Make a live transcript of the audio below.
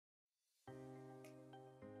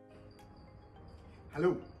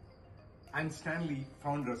Hello, I'm Stanley,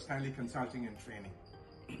 founder of Staneley Consulting and Training.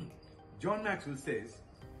 John Maxwell says,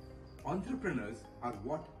 entrepreneurs are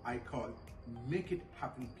what I call make it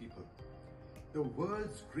happen people. The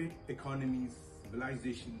world's great economies,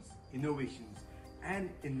 civilizations, innovations, and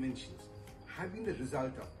inventions have been the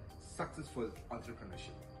result of successful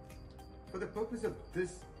entrepreneurship. For the purpose of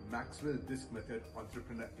this Maxwell Disc Method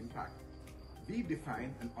Entrepreneur Impact, we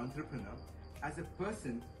define an entrepreneur as a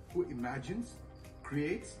person who imagines,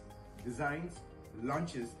 creates, designs,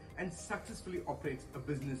 launches, and successfully operates a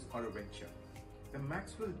business or a venture. The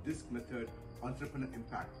Maxwell Disc Method Entrepreneur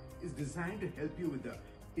Impact is designed to help you with the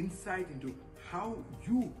insight into how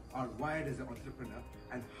you are wired as an entrepreneur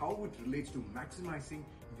and how it relates to maximizing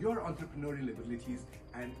your entrepreneurial abilities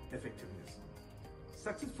and effectiveness.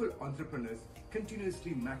 Successful entrepreneurs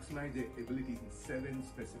continuously maximize their abilities in 7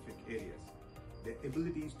 specific areas. Their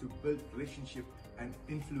abilities to build relationships and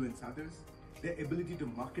influence others, their ability to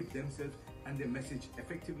market themselves and their message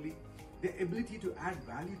effectively, their ability to add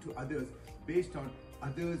value to others based on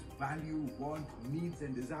others' value, want, needs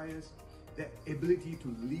and desires, their ability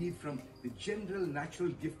to lead from the general natural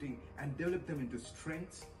gifting and develop them into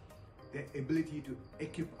strengths, their ability to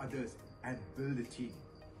equip others and build a team,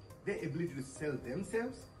 their ability to sell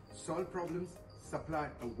themselves, solve problems, supply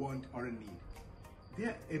a want or a need,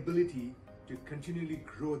 their ability to continually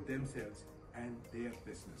grow themselves and their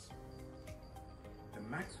business. The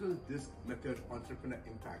Maxwell Disc Method Entrepreneur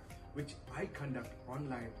Impact, which I conduct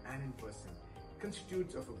online and in person,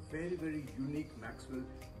 constitutes of a very unique Maxwell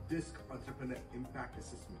Disc Entrepreneur Impact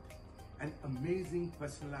Assessment, an amazing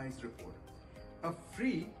personalized report, a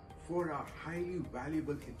free 4-hour highly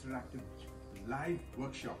valuable interactive live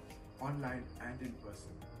workshop online and in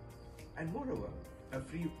person, and moreover, a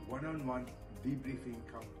free one-on-one debriefing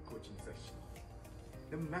cum coaching session.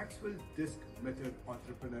 The Maxwell Disc Method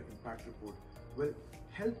Entrepreneur Impact Report will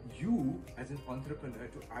help you as an entrepreneur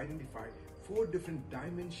to identify 4 different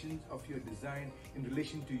dimensions of your design in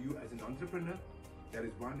relation to you as an entrepreneur. That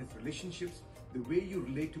is, one is relationships, the way you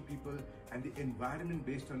relate to people and the environment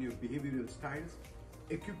based on your behavioral styles.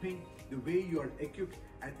 Equipping, the way you are equipped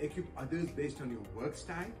and equip others based on your work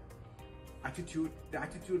style. Attitude, the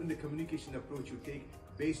attitude and the communication approach you take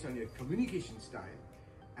based on your communication style.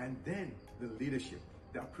 And then the leadership,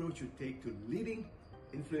 the approach you take to leading,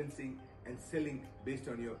 influencing and selling based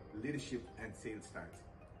on your leadership and sales styles.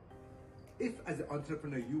 If as an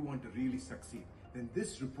entrepreneur you want to really succeed, then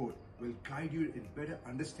this report will guide you in better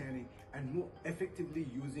understanding and more effectively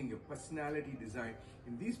using your personality design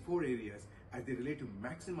in these 4 areas as they relate to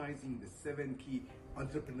maximizing the 7 key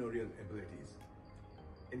entrepreneurial abilities.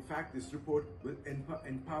 In fact, this report will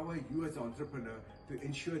empower you as an entrepreneur to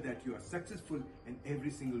ensure that you are successful in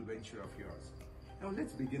every single venture of yours. Now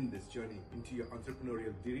let's begin this journey into your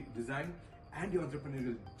entrepreneurial design and your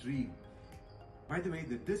entrepreneurial dream. By the way,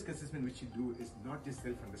 the DISC assessment which you do is not just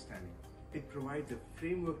self-understanding. It provides a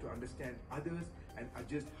framework to understand others and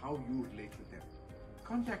adjust how you relate with them.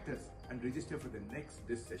 Contact us and register for the next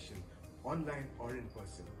DISC session, online or in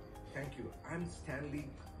person. Thank you. I'm Stanley,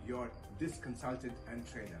 your DISC consultant and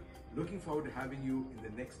trainer. Looking forward to having you in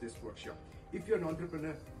the next DISC workshop. If you're an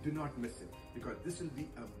entrepreneur, do not miss it, because this will be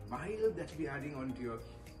a mile that will be adding on to your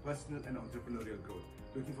personal and entrepreneurial growth.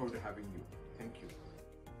 Looking forward to having you. Thank you.